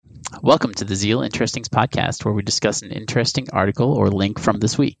Welcome to the Zeal Interestings podcast, where we discuss an interesting article or link from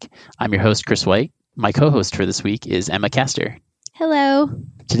this week. I'm your host, Chris White. My co-host for this week is Emma Castor. Hello.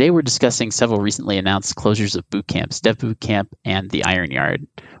 Today we're discussing several recently announced closures of boot camps, Dev Bootcamp, and the Iron Yard.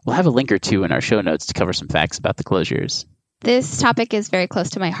 We'll have a link or two in our show notes to cover some facts about the closures. This topic is very close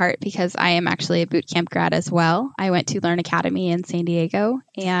to my heart because I am actually a bootcamp grad as well. I went to Learn Academy in San Diego,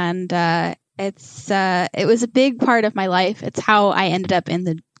 and it was a big part of my life. It's how I ended up in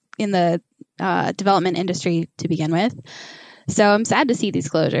the development industry to begin with. So I'm sad to see these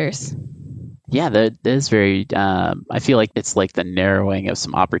closures. Yeah, that is very, I feel like it's like the narrowing of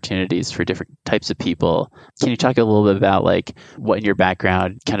some opportunities for different types of people. Can you talk a little bit about like what in your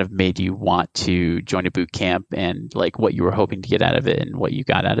background kind of made you want to join a boot camp and like what you were hoping to get out of it and what you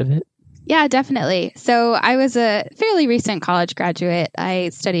got out of it? Yeah, definitely. So I was a fairly recent college graduate. I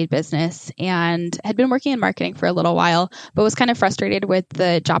studied business and had been working in marketing for a little while, but was kind of frustrated with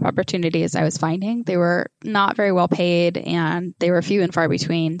the job opportunities I was finding. They were not very well paid and they were few and far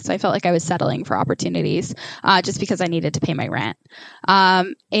between. So I felt like I was settling for opportunities just because I needed to pay my rent.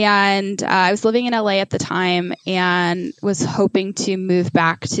 And I was living in LA at the time and was hoping to move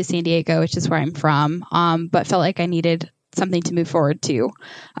back to San Diego, which is where I'm from, but felt like I needed something to move forward to.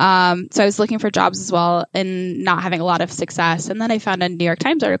 So I was looking for jobs as well and not having a lot of success. And then I found a New York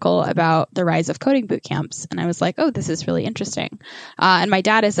Times article about the rise of coding boot camps. And I was like, oh, this is really interesting. And my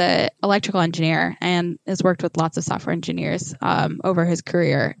dad is an electrical engineer and has worked with lots of software engineers over his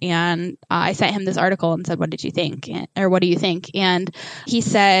career. And I sent him this article and said, what did you think? Or what do you think? And he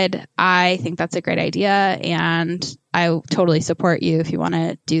said, I think that's a great idea. And I totally support you if you want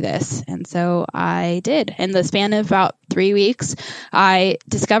to do this. And so I did. In the span of about 3 weeks, I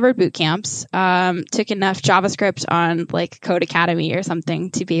discovered boot camps, took enough JavaScript on like Code Academy or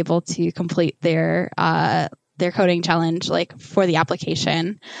something to be able to complete their coding challenge, like for the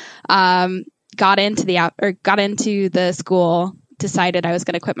application. Got into the school, decided I was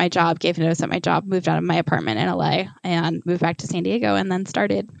going to quit my job, gave notice at my job, moved out of my apartment in LA and moved back to San Diego and then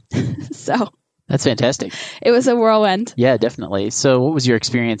started. So that's fantastic. It was a whirlwind. Yeah, definitely. So what was your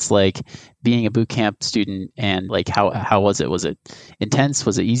experience like being a boot camp student and like how was it? Was it intense?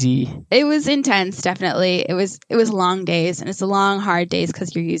 Was it easy? It was intense, definitely. It was long days and it's a long, hard days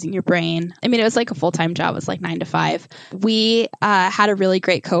because you're using your brain. I mean, it was like a full-time job. It was like 9 to 5. We had a really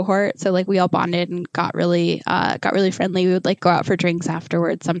great cohort. So like we all bonded and got really friendly. We would like go out for drinks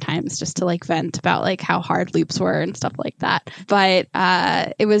afterwards sometimes just to like vent about like how hard loops were and stuff like that. But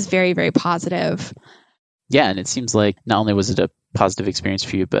it was very, very positive. Yeah, and it seems like not only was it a positive experience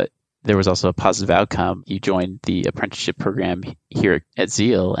for you, but there was also a positive outcome. You joined the apprenticeship program here at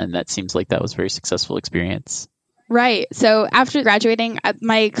Zeal, and that seems like that was a very successful experience. Right. So after graduating,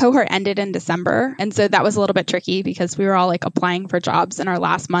 my cohort ended in December. And so that was a little bit tricky because we were all like applying for jobs in our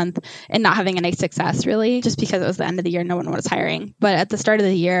last month and not having any success really, just because it was the end of the year. No one was hiring. But at the start of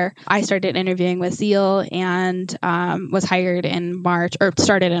the year, I started interviewing with Zeal and was hired in March or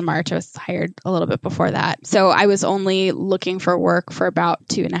started in March. I was hired a little bit before that. So I was only looking for work for about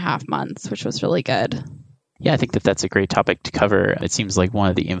 2.5 months, which was really good. Yeah, I think that that's a great topic to cover. It seems like one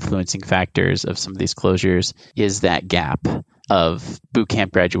of the influencing factors of some of these closures is that gap of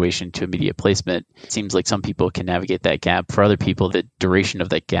bootcamp graduation to immediate placement. It seems like some people can navigate that gap. For other people, the duration of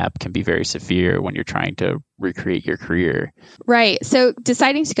that gap can be very severe when you're trying to recreate your career. Right. So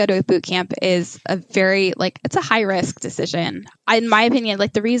deciding to go to a boot camp is it's a high risk decision. In my opinion,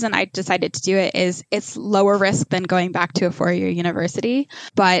 like the reason I decided to do it is it's lower risk than going back to a 4-year university,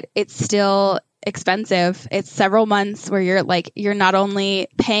 but it's still expensive. It's several months where you're not only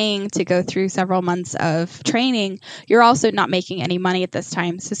paying to go through several months of training, you're also not making any money at this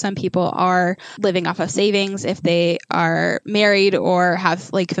time. So some people are living off of savings. If they are married or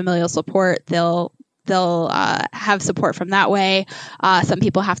have like familial support, they'll have support from that way. Some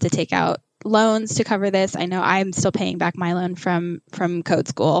people have to take out loans to cover this. I know I'm still paying back my loan from code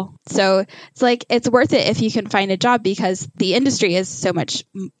school. So it's like, it's worth it if you can find a job because the industry is so much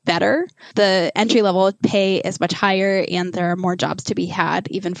better. The entry level pay is much higher and there are more jobs to be had,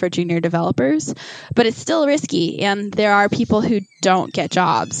 even for junior developers, but it's still risky. And there are people who don't get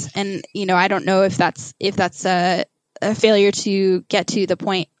jobs. And, I don't know if that's a failure to get to the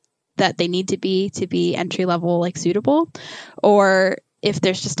point that they need to be entry level, like suitable, or if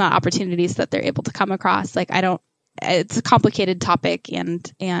there's just not opportunities that they're able to come across. It's a complicated topic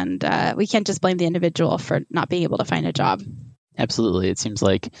and we can't just blame the individual for not being able to find a job. Absolutely. It seems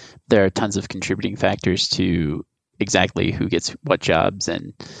like there are tons of contributing factors to exactly who gets what jobs.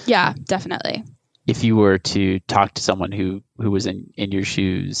 And yeah, definitely. if you were to talk to someone who was in your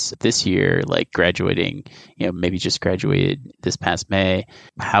shoes this year, like graduating, maybe just graduated this past May,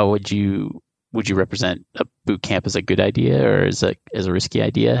 how would you represent a boot camp as a good idea or as a risky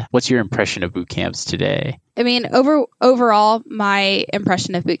idea? What's your impression of boot camps today? I mean, overall, my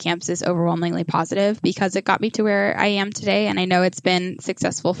impression of boot camps is overwhelmingly positive because it got me to where I am today. And I know it's been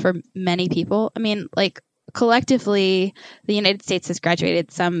successful for many people. I mean, like collectively, the United States has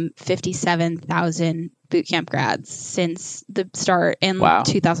graduated some 57,000 boot camp grads since the start in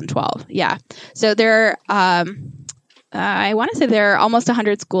 2012. Yeah. So there are, I want to say there are almost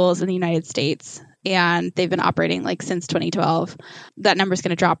 100 schools in the United States. And they've been operating like since 2012. That number is going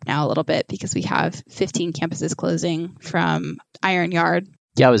to drop now a little bit because we have 15 campuses closing from Iron Yard.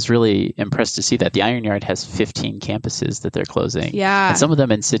 Yeah, I was really impressed to see that. The Iron Yard has 15 campuses that they're closing. Yeah. And some of them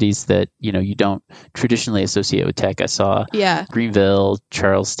in cities that, you don't traditionally associate with tech. I saw Greenville,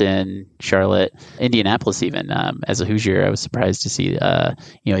 Charleston, Charlotte, Indianapolis even. As a Hoosier, I was surprised to see, a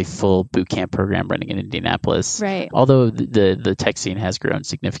full boot camp program running in Indianapolis. Right. Although the tech scene has grown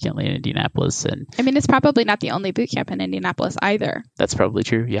significantly in Indianapolis. And I mean, it's probably not the only boot camp in Indianapolis either. That's probably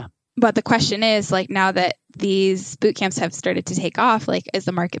true, yeah. But the question is, like, now that these boot camps have started to take off, like, is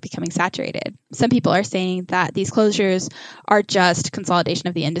the market becoming saturated? Some people are saying that these closures are just consolidation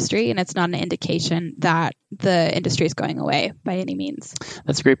of the industry, and it's not an indication that the industry is going away by any means.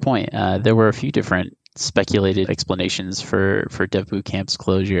 That's a great point. There were a few different speculated explanations for Dev Bootcamp's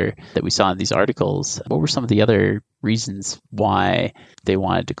closure that we saw in these articles. What were some of the other reasons why they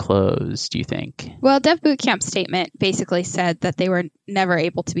wanted to close, do you think? Well, Dev Bootcamp's statement basically said that they were never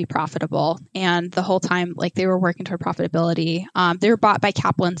able to be profitable. And the whole time, like, they were working toward profitability. They were bought by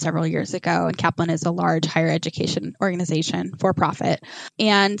Kaplan several years ago, and Kaplan is a large higher education organization for profit.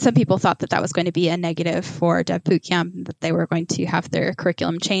 And some people thought that that was going to be a negative for Dev Bootcamp, that they were going to have their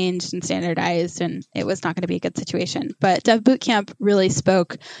curriculum changed and standardized, and it was not going to be a good situation. But Dev Bootcamp really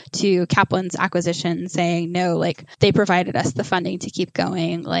spoke to Kaplan's acquisition, saying, no, like, they provided us the funding to keep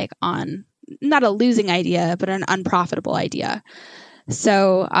going, like, on not a losing idea, but an unprofitable idea.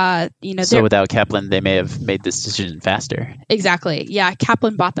 So, so without Kaplan, they may have made this decision faster. Exactly. Yeah.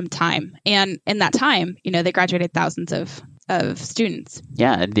 Kaplan bought them time. And in that time, they graduated thousands of students.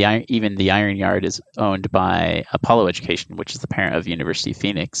 Yeah. And even the Iron Yard is owned by Apollo Education, which is the parent of University of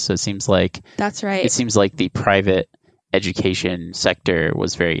Phoenix. So it seems like that's right. It seems like the private education sector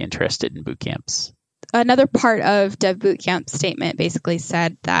was very interested in boot camps. Another part of Dev Bootcamp's statement basically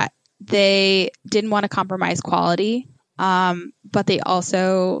said that they didn't want to compromise quality, but they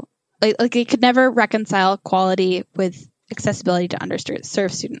also like they could never reconcile quality with accessibility to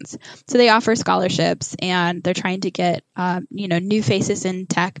underserved students. So they offer scholarships, and they're trying to get new faces in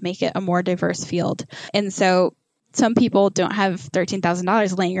tech, make it a more diverse field. And so some people don't have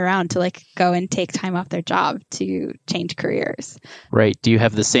 $13,000 laying around to like go and take time off their job to change careers. Right. Do you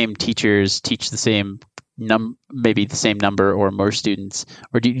have the same teachers teach the same maybe the same number or more students,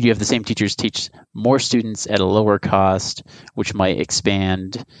 or do you have the same teachers teach more students at a lower cost, which might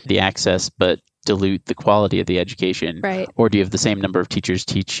expand the access but dilute the quality of the education? Right. Or do you have the same number of teachers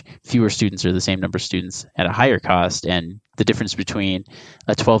teach fewer students or the same number of students at a higher cost, and the difference between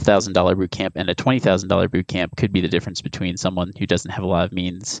a $12,000 boot camp and a $20,000 boot camp could be the difference between someone who doesn't have a lot of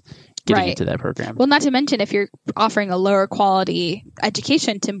means getting into that program? Well, not to mention, if you're offering a lower quality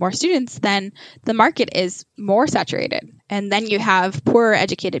education to more students, then the market is more saturated. And then you have poorer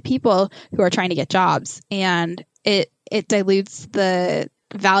educated people who are trying to get jobs, and it dilutes the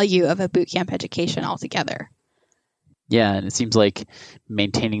value of a boot camp education altogether. Yeah, and it seems like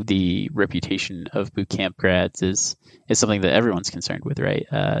maintaining the reputation of boot camp grads is something that everyone's concerned with, right?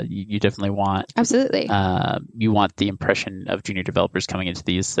 You definitely want absolutely. You want the impression of junior developers coming into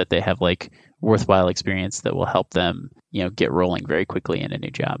these that they have like worthwhile experience that will help them, get rolling very quickly in a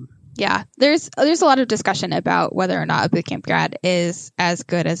new job. Yeah, there's a lot of discussion about whether or not a bootcamp grad is as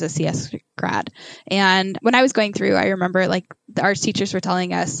good as a CS grad. And when I was going through, I remember like our teachers were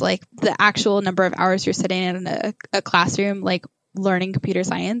telling us like the actual number of hours you're sitting in a classroom, like learning computer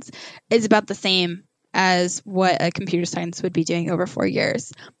science, is about the same as what a computer science would be doing over 4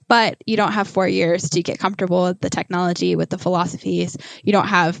 years. But you don't have 4 years to get comfortable with the technology, with the philosophies. You don't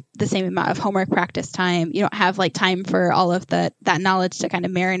have the same amount of homework practice time. You don't have like time for all of that knowledge to kind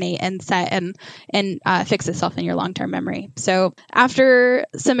of marinate and set and fix itself in your long-term memory. So after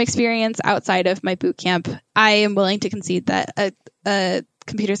some experience outside of my boot camp, I am willing to concede that a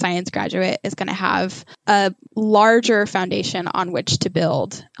computer science graduate is going to have a larger foundation on which to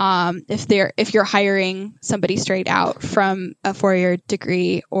build. If you're hiring somebody straight out from a 4-year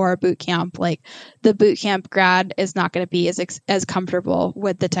degree or a boot camp, like the boot camp grad is not going to be as comfortable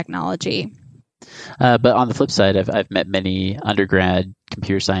with the technology. But on the flip side, I've met many undergrad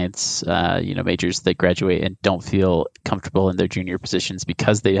computer science majors that graduate and don't feel comfortable in their junior positions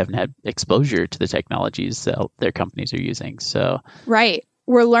because they haven't had exposure to the technologies that their companies are using. So Right.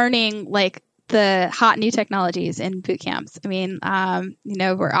 We're learning like the hot new technologies in boot camps. I mean,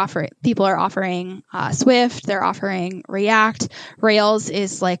 people are offering Swift, they're offering React. Rails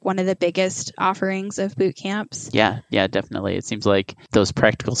is like one of the biggest offerings of boot camps. Yeah, definitely. It seems like those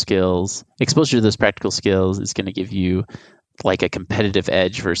practical skills, exposure to those practical skills is going to give you like a competitive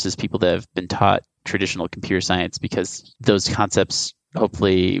edge versus people that have been taught traditional computer science, because those concepts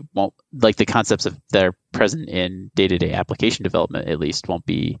hopefully won't, like the concepts that are present in day-to-day application development at least, won't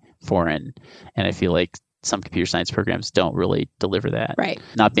be foreign. And I feel like some computer science programs don't really deliver that. Right.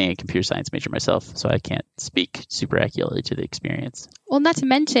 Not being a computer science major myself, so I can't speak super accurately to the experience. Well, not to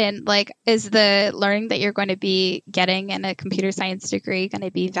mention, like, is the learning that you're going to be getting in a computer science degree going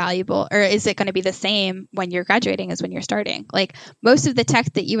to be valuable, or is it going to be the same when you're graduating as when you're starting? Like, most of the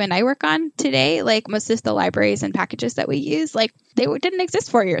tech that you and I work on today, like most of the libraries and packages that we use, like they didn't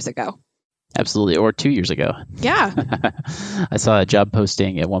exist 4 years ago. Absolutely. Or 2 years ago. Yeah. I saw a job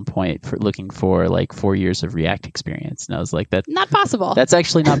posting at one point for looking for like 4 years of React experience. And I was like, that's not possible. That's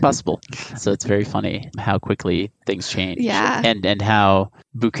actually not possible. So it's very funny how quickly things change. Yeah. And how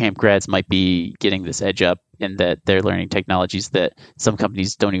bootcamp grads might be getting this edge up in that they're learning technologies that some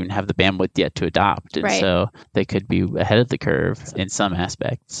companies don't even have the bandwidth yet to adopt. And so they could be ahead of the curve in some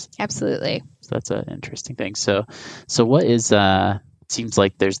aspects. Absolutely. So that's an interesting thing. So what is seems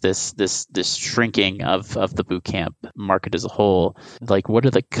like there's this shrinking of the bootcamp market as a whole. Like, what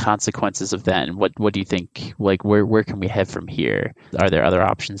are the consequences of that, and what do you think? Like, where can we head from here? Are there other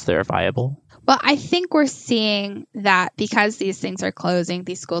options that are viable? Well, I think we're seeing that because these things are closing,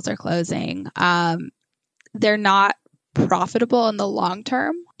 these schools are closing. They're not profitable in the long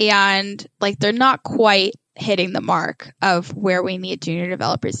term, and like they're not quite hitting the mark of where we need junior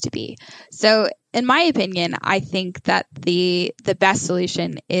developers to be. So in my opinion, I think that the best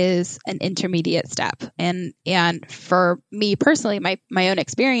solution is an intermediate step. And for me personally, my own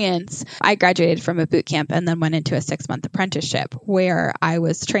experience, I graduated from a boot camp and then went into a 6-month apprenticeship where I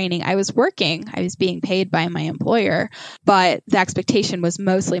was training, I was working, I was being paid by my employer, but the expectation was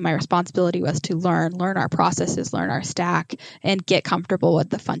mostly my responsibility was to learn our processes, learn our stack, and get comfortable with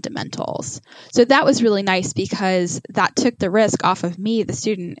the fundamentals. So that was really nice because that took the risk off of me, the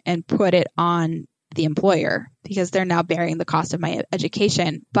student, and put it on the employer, because they're now bearing the cost of my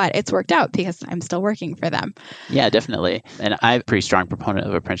education. But it's worked out because I'm still working for them. Yeah, definitely. And I'm a pretty strong proponent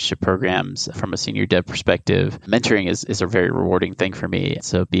of apprenticeship programs from a senior dev perspective. Mentoring is a very rewarding thing for me.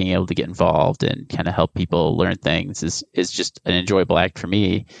 So being able to get involved and kind of help people learn things is just an enjoyable act for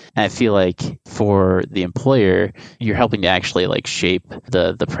me. And I feel like for the employer, you're helping to actually like shape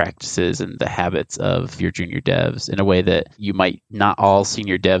the practices and the habits of your junior devs in a way that you might not all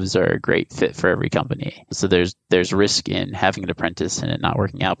senior devs are a great fit for every company. So there's risk in having an apprentice and it not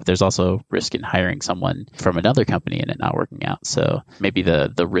working out, but there's also risk in hiring someone from another company and it not working out. So maybe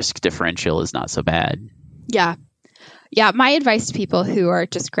the risk differential is not so bad. Yeah. Yeah, my advice to people who are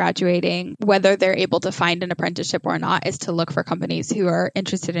just graduating, whether they're able to find an apprenticeship or not, is to look for companies who are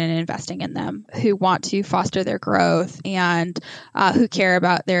interested in investing in them, who want to foster their growth, and who care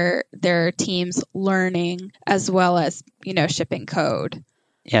about their team's learning as well as, shipping code.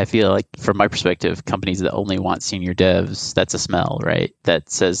 Yeah, I feel like from my perspective, companies that only want senior devs, that's a smell, right? That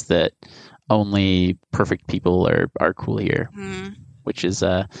says that only perfect people are cool here, which is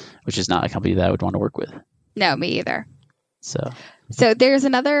not a company that I would want to work with. No, me either. So there's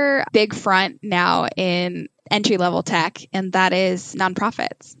another big front now in entry-level tech, and that is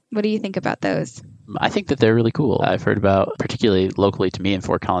nonprofits. What do you think about those? I think that they're really cool. I've heard about, particularly locally to me in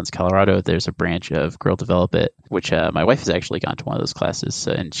Fort Collins, Colorado, there's a branch of Girl Develop It, which my wife has actually gone to one of those classes,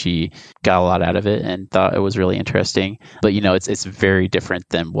 and she got a lot out of it and thought it was really interesting. But it's very different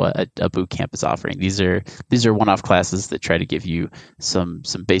than what a boot camp is offering. These are one-off classes that try to give you some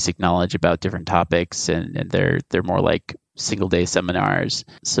basic knowledge about different topics, and they're more like single-day seminars.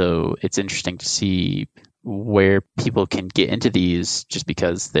 So it's interesting to see where people can get into these just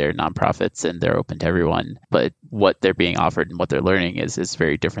because they're nonprofits and they're open to everyone, but what they're being offered and what they're learning is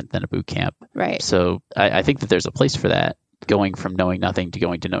very different than a boot camp. Right. So I think that there's a place for that. Going from knowing nothing to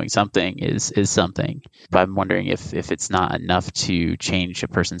going to knowing something is something, but I'm wondering if it's not enough to change a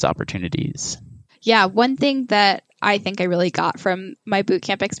person's opportunities. Yeah, one thing that I think I really got from my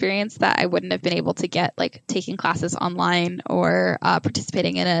bootcamp experience that I wouldn't have been able to get, like taking classes online or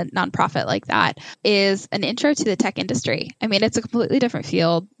participating in a nonprofit like that, is an intro to the tech industry. I mean, it's a completely different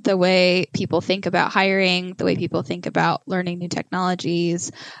field. The way people think about hiring, the way people think about learning new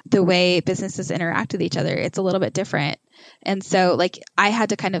technologies, the way businesses interact with each other, it's a little bit different. And so like I had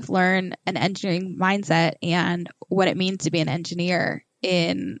to kind of learn an engineering mindset and what it means to be an engineer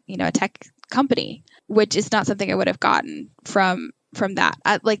in, a tech company, which is not something I would have gotten from that.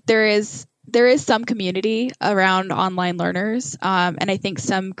 Like there is some community around online learners. And I think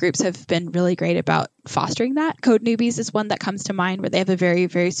some groups have been really great about fostering that. Code Newbies is one that comes to mind, where they have a very,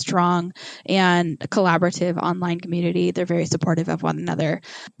 very strong and collaborative online community. They're very supportive of one another.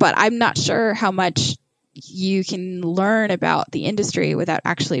 But I'm not sure how much you can learn about the industry without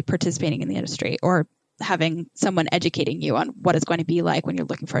actually participating in the industry or having someone educating you on what it's going to be like when you're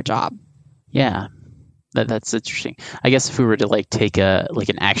looking for a job. Yeah, that's interesting. I guess if we were to like take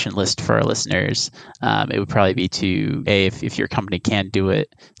an action list for our listeners, it would probably be to if your company can do it,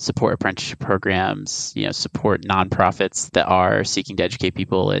 support apprenticeship programs, support nonprofits that are seeking to educate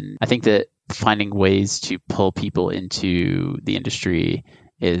people. And I think that finding ways to pull people into the industry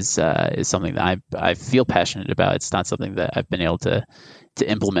is something that I feel passionate about. It's not something that I've been able to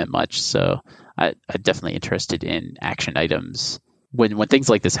implement much. So I'm definitely interested in action items. When things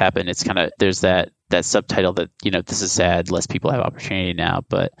like this happen, it's kind of, there's that subtitle that, this is sad, less people have opportunity now.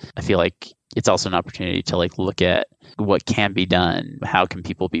 But I feel like it's also an opportunity to like look at what can be done. How can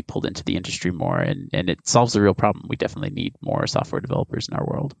people be pulled into the industry more? And it solves a real problem. We definitely need more software developers in our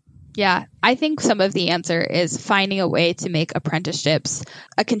world. Yeah, I think some of the answer is finding a way to make apprenticeships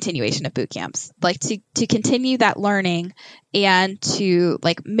a continuation of boot camps, like to continue that learning and to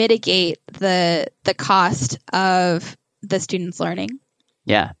like mitigate the cost of the students' learning.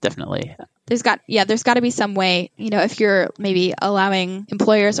 Yeah, definitely. There's got to be some way, if you're maybe allowing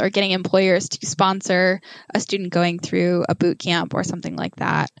employers or getting employers to sponsor a student going through a boot camp or something like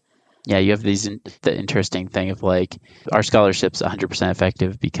that. Yeah, you have the interesting thing of like our scholarship's 100%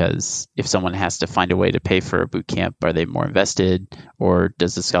 effective because if someone has to find a way to pay for a boot camp, are they more invested, or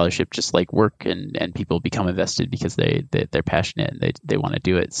does the scholarship just like work and people become invested because they're passionate and they want to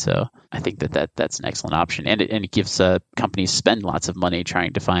do it? So I think that's an excellent option, and it gives companies spend lots of money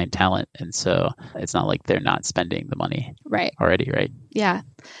trying to find talent, and so it's not like they're not spending the money already, right? Yeah.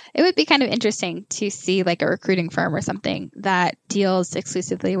 It would be kind of interesting to see like a recruiting firm or something that deals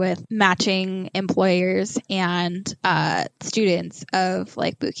exclusively with matching employers and students of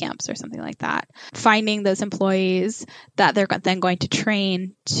like boot camps or something like that. Finding those employees that they're then going to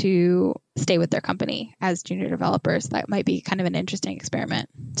train to stay with their company as junior developers. That might be kind of an interesting experiment.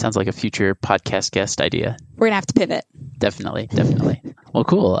 Sounds like a future podcast guest idea. We're going to have to pivot. Definitely. Well,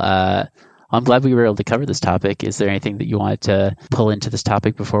 cool. I'm glad we were able to cover this topic. Is there anything that you wanted to pull into this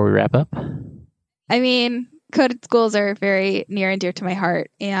topic before we wrap up? I mean, coded schools are very near and dear to my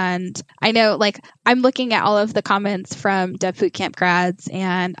heart. And I know, like, I'm looking at all of the comments from Dev Bootcamp grads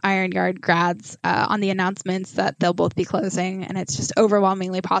and Iron Yard grads on the announcements that they'll both be closing. And it's just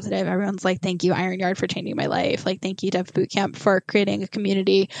overwhelmingly positive. Everyone's like, thank you, Iron Yard, for changing my life. Like, thank you, Dev Bootcamp, for creating a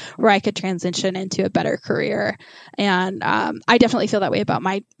community where I could transition into a better career. And I definitely feel that way about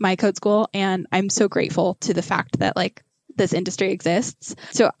my code school. And I'm so grateful to the fact that, like, this industry exists.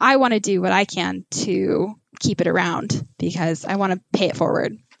 So I want to do what I can to keep it around because I want to pay it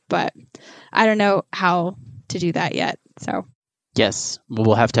forward, but I don't know how to do that yet. So yes,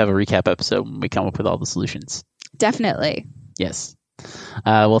 we'll have to have a recap episode when we come up with all the solutions. Definitely. Yes.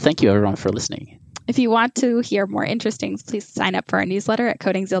 Well, thank you everyone for listening. If you want to hear more interestings, please sign up for our newsletter at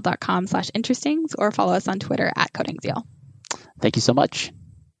codingzeal.com/interestings or follow us on Twitter @codingzeal. Thank you so much.